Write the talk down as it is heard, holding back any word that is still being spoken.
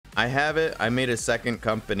I have it. I made a second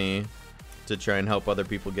company to try and help other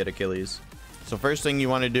people get Achilles. So first thing you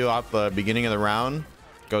want to do off the beginning of the round,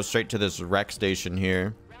 go straight to this rec station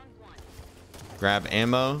here. Grab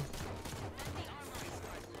ammo.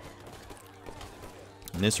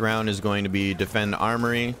 And this round is going to be defend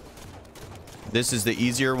armory. This is the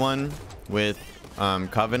easier one with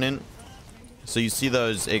Covenant. So you see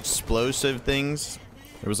those explosive things?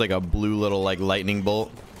 There was like a blue little like lightning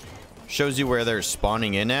bolt. Shows you where they're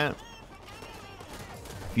spawning in at.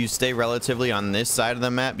 If you stay relatively on this side of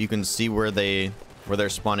the map, you can see where they're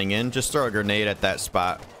spawning in. Just throw a grenade at that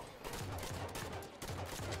spot.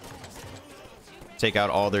 Take out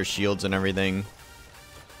all their shields and everything.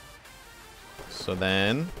 So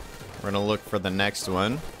then we're gonna look for the next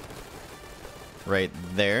one right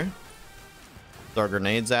there. Throw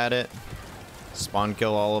grenades at it. Spawn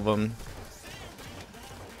kill all of them.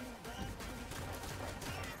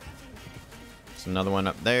 There's another one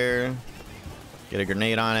up there. Get a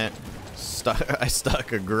grenade on it. I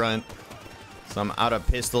stuck a grunt. So I'm out of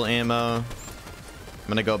pistol ammo. I'm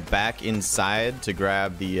gonna go back inside to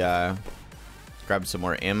grab the grab some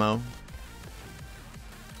more ammo.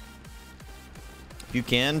 If you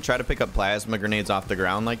can, try to pick up plasma grenades off the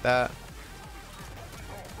ground like that.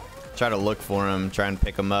 Try to look for them, try and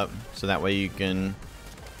pick them up, so that way you can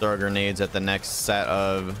throw grenades at the next set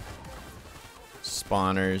of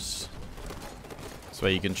spawners. This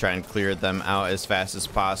way you can try and clear them out as fast as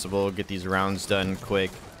possible, get these rounds done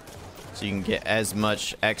quick, so you can get as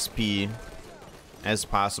much XP as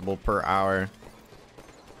possible per hour.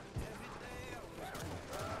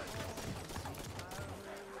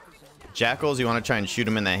 Jackals, you want to try and shoot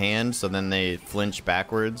them in the hand, so then they flinch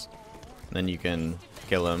backwards. Then you can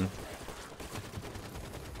kill them.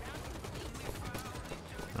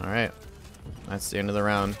 Alright. That's the end of the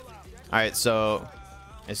round. Alright, so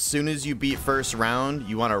as soon as you beat first round,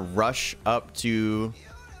 you want to rush up to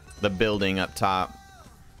the building up top.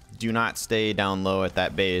 Do not stay down low at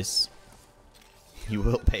that base. You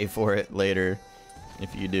will pay for it later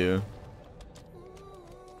if you do.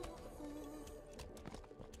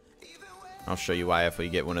 I'll show you why if we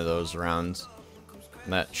get one of those rounds.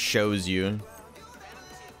 That shows you.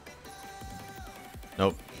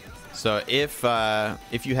 Nope. So if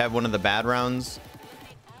you have one of the bad rounds,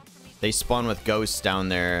 they spawn with ghosts down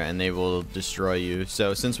there and they will destroy you.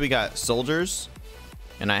 So since we got soldiers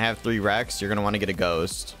and I have 3 wrecks, you're gonna want to get a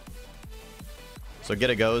ghost. So get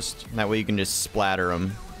a ghost. That way you can just splatter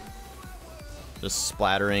them. Just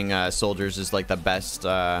splattering soldiers is like the best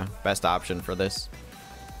option for this.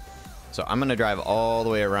 So I'm gonna drive all the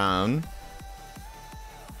way around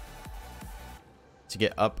to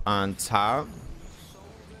get up on top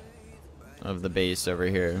of the base over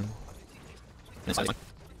here.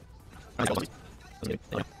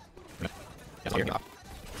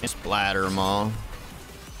 Splatter them all.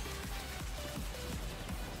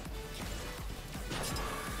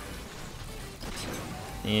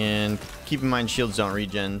 And keep in mind shields don't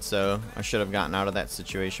regen, so I should have gotten out of that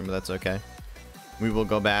situation, but that's okay. We will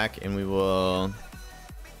go back and we will...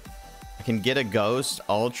 I can get a ghost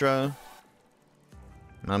ultra.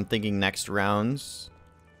 I'm thinking next rounds.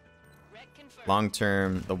 Long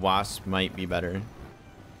term, the wasp might be better.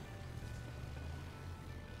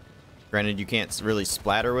 Granted, you can't really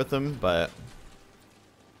splatter with them, but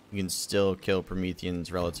you can still kill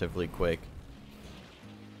Prometheans relatively quick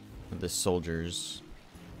with the soldiers.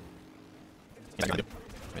 Right.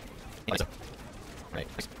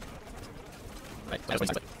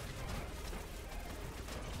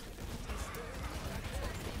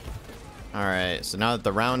 Alright, so now that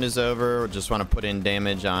the round is over, we just want to put in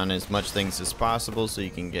damage on as much things as possible so you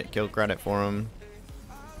can get kill credit for them.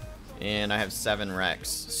 And I have 7 wrecks.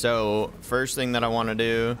 So first thing that I want to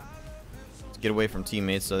do is get away from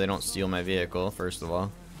teammates so they don't steal my vehicle, first of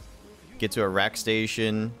all. Get to a wreck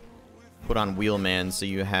station, put on Wheelman so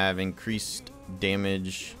you have increased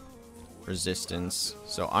damage resistance.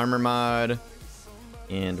 So armor mod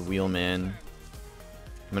and Wheelman.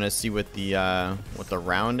 I'm gonna see what the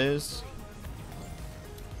round is.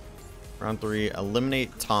 Round 3,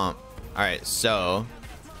 eliminate Tomp. Alright, so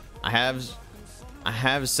I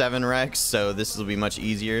have 7 wrecks, so this will be much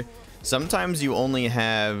easier. Sometimes you only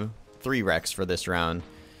have 3 wrecks for this round.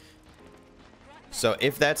 So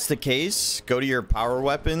if that's the case, go to your power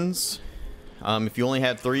weapons. If you only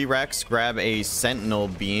have 3 wrecks, grab a sentinel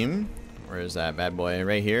beam. Where is that bad boy?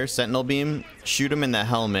 Right here, sentinel beam. Shoot him in the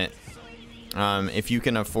helmet. If you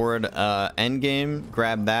can afford end game,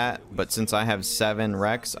 grab that. But since I have 7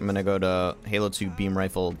 wrecks, I'm gonna go to Halo 2 beam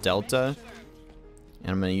rifle Delta,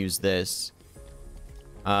 and I'm gonna use this.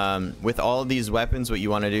 With all of these weapons, what you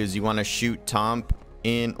want to do is you want to shoot Tomp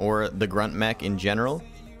in, or the grunt mech in general,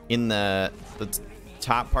 in the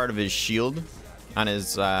top part of his shield on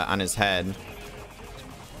his head.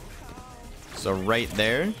 So right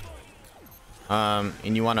there.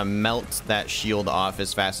 And you want to melt that shield off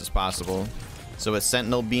as fast as possible. So with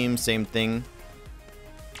Sentinel Beam, same thing.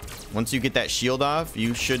 Once you get that shield off,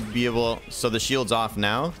 you should be able... So the shield's off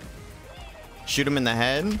now. Shoot him in the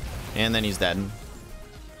head, and then he's dead.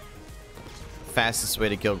 Fastest way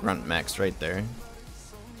to kill grunt mechs right there.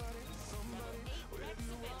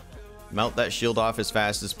 Melt that shield off as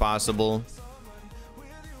fast as possible.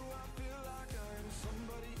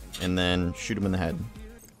 And then shoot him in the head.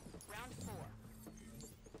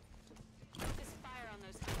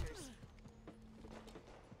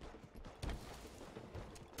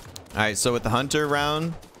 Alright, so with the hunter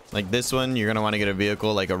round, like this one, you're going to want to get a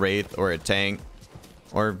vehicle like a Wraith or a tank.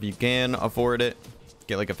 Or if you can afford it,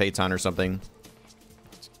 get like a Phaeton or something.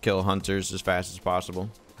 Kill hunters as fast as possible.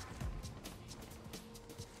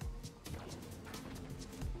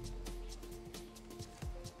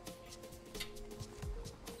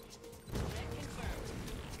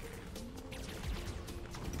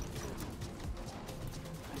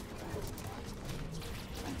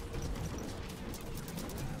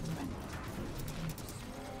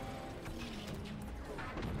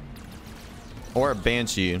 Or a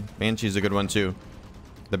Banshee. Banshee's a good one too.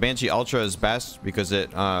 The Banshee Ultra is best because it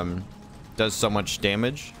does so much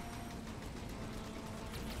damage.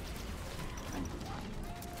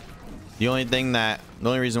 The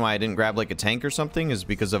only reason why I didn't grab like a tank or something is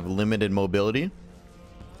because of limited mobility.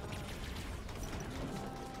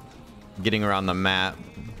 Getting around the map.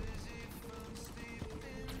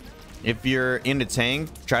 If you're in a tank,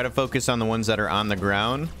 try to focus on the ones that are on the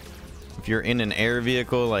ground. If you're in an air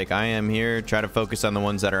vehicle like I am here, try to focus on the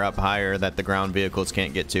ones that are up higher that the ground vehicles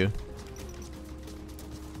can't get to.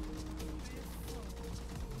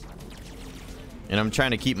 And I'm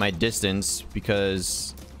trying to keep my distance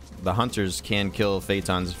because the hunters can kill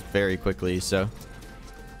Phaetons very quickly, so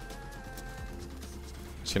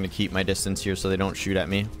just gonna keep my distance here so they don't shoot at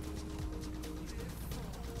me.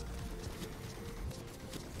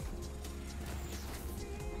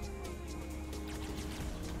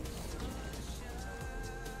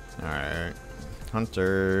 Alright.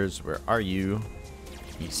 Hunters, where are you?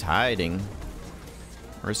 He's hiding.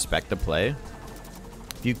 Respect the play.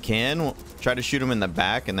 If you can, try to shoot him in the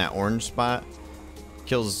back in that orange spot.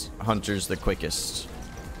 Kills hunters the quickest.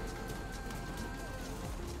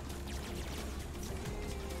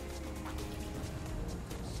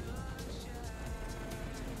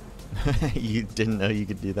 You didn't know you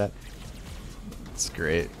could do that? It's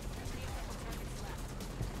great.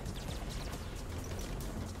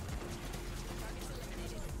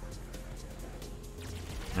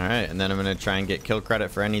 Alright, and then I'm going to try and get kill credit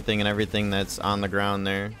for anything and everything that's on the ground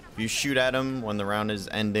there. If you shoot at him when the round is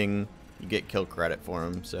ending, you get kill credit for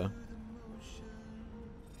him, so.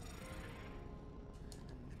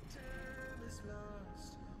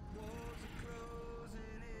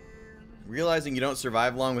 Realizing you don't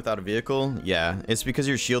survive long without a vehicle? Yeah, it's because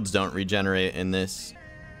your shields don't regenerate in this.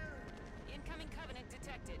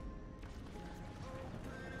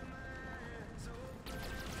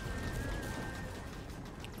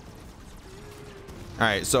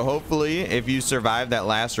 Alright, so hopefully if you survive that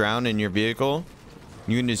last round in your vehicle,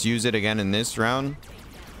 you can just use it again in this round.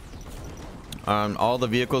 All the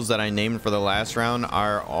vehicles that I named for the last round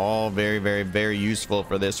are all very, very, very useful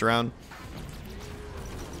for this round.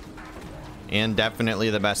 And definitely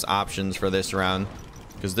the best options for this round.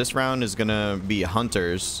 Because this round is going to be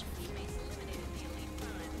hunters.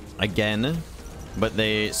 Again. But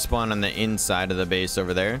they spawn on the inside of the base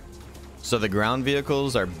over there. So the ground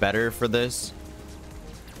vehicles are better for this.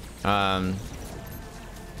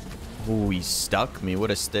 Ooh, he stuck me.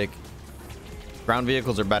 What a stick. Ground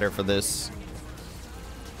vehicles are better for this.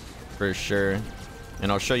 For sure.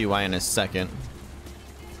 And I'll show you why in a second.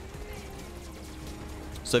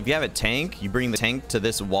 So if you have a tank, you bring the tank to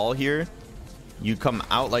this wall here. You come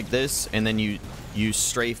out like this, and then you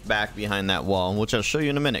strafe back behind that wall, which I'll show you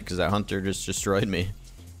in a minute because that hunter just destroyed me.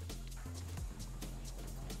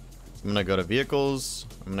 I'm gonna go to vehicles.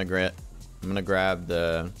 I'm gonna grab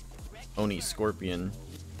the Oni Scorpion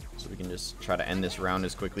so we can just try to end this round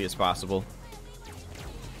as quickly as possible.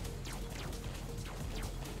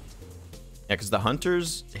 Yeah, because the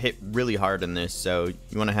hunters hit really hard in this, so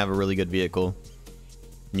you want to have a really good vehicle.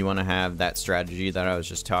 You want to have that strategy that I was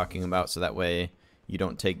just talking about, so that way you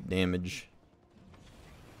don't take damage.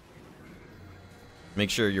 Make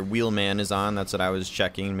sure your wheelman is on. That's what I was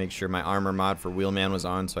checking. Make sure my armor mod for wheelman was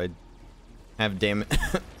on, so I have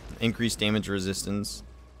increased damage resistance.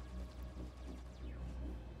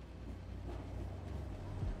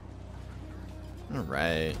 All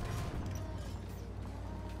right.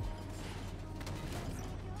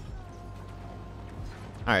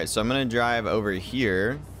 All right, so I'm gonna drive over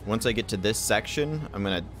here. Once I get to this section, I'm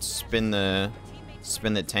gonna spin the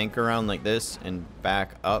tank around like this and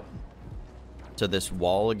back up to this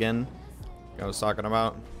wall again I was talking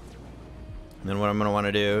about. And then what I'm gonna want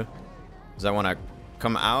to do is I want to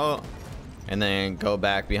come out and then go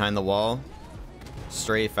back behind the wall,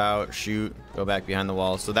 strafe out, shoot, go back behind the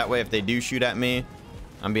wall. So that way, if they do shoot at me,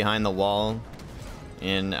 I'm behind the wall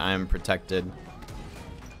and I'm protected.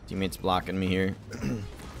 Teammates blocking me here.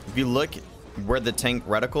 If you look where the tank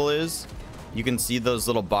reticle is, you can see those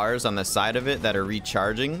little bars on the side of it that are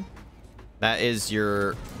recharging. That is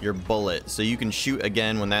your bullet. So you can shoot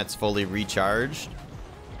again when that's fully recharged.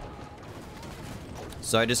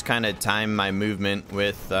 So I just kind of time my movement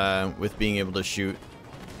with being able to shoot.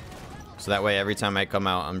 So that way every time I come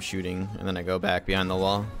out, I'm shooting and then I go back behind the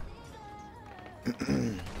wall. All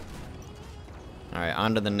right,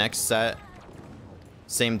 on to the next set.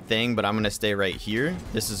 Same thing, but I'm gonna stay right here.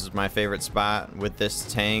 This is my favorite spot with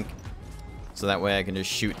this tank. So that way I can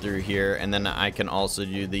just shoot through here, and then I can also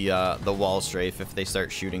do the wall strafe if they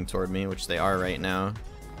start shooting toward me, which they are right now.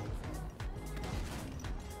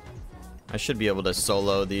 I should be able to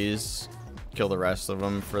solo these, kill the rest of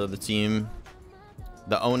them for the team.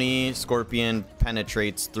 The Oni Scorpion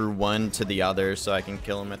penetrates through one to the other, so I can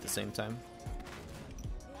kill them at the same time.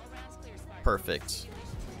 Perfect.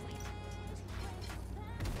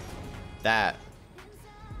 That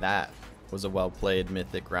was a well-played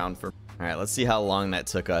Mythic round for... All right, let's see how long that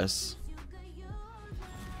took us.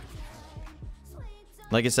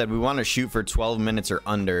 Like I said, we want to shoot for 12 minutes or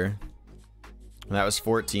under. That was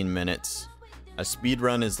 14 minutes. A speed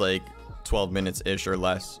run is like 12 minutes-ish or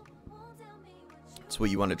less. That's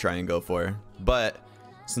what you want to try and go for. But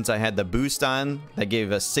since I had the boost on, that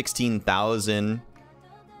gave us 16,000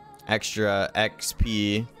 extra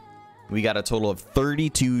XP. We got a total of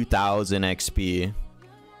 32,000 XP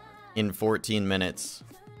in 14 minutes.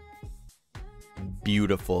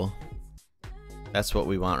 Beautiful. That's what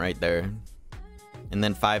we want right there. And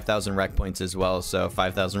then 5,000 rec points as well. So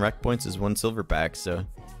 5,000 rec points is 1 silver pack. So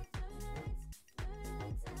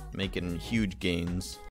making huge gains.